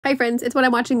Hi friends, it's What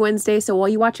I'm Watching Wednesday, so while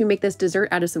you watch me make this dessert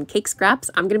out of some cake scraps,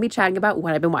 I'm gonna be chatting about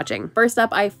what I've been watching. First up,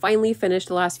 I finally finished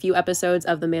the last few episodes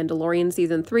of The Mandolorian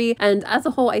season 3, and as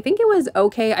a whole, I think it was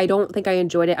okay. I don't think I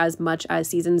enjoyed it as much as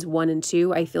seasons 1 and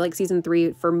 2. I feel like season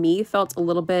 3, for me, felt a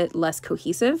little bit less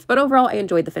cohesive, but overall, I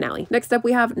enjoyed the finale. Next up,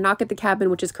 we have Knock at the Cabin,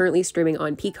 which is currently streaming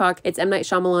on Peacock. It's M. Night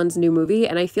Shyamalan's new movie,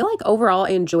 and I feel like overall, I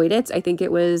enjoyed it. I think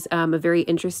it was a very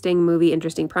interesting movie,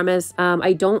 interesting premise.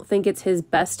 I don't think it's his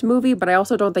best movie, but I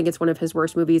also don't think it's one of his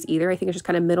worst movies either. I think it's just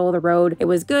kind of middle of the road. It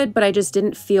was good, but I just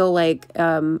didn't feel like,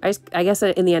 I guess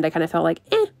in the end, I kind of felt like,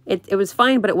 it was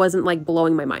fine, but it wasn't like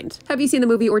blowing my mind. Have you seen the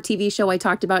movie or TV show I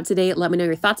talked about today? Let me know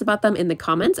your thoughts about them in the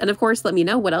comments. And of course, let me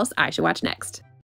know what else I should watch next.